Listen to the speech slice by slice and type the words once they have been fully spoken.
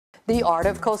The art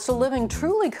of coastal living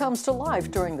truly comes to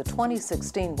life during the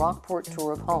 2016 Rockport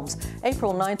Tour of Homes,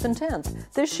 April 9th and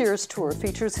 10th. This year's tour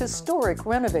features historic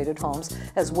renovated homes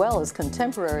as well as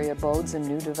contemporary abodes and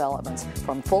new developments.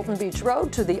 From Fulton Beach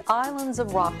Road to the islands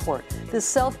of Rockport, this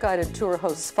self-guided tour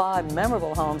hosts 5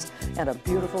 memorable homes and a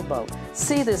beautiful boat.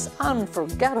 See this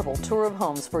unforgettable tour of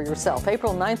homes for yourself,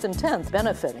 April 9th and 10th,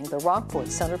 benefiting the Rockport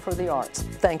Center for the Arts.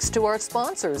 Thanks to our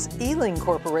sponsors, Ealing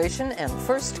Corporation and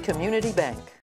First Community Bank.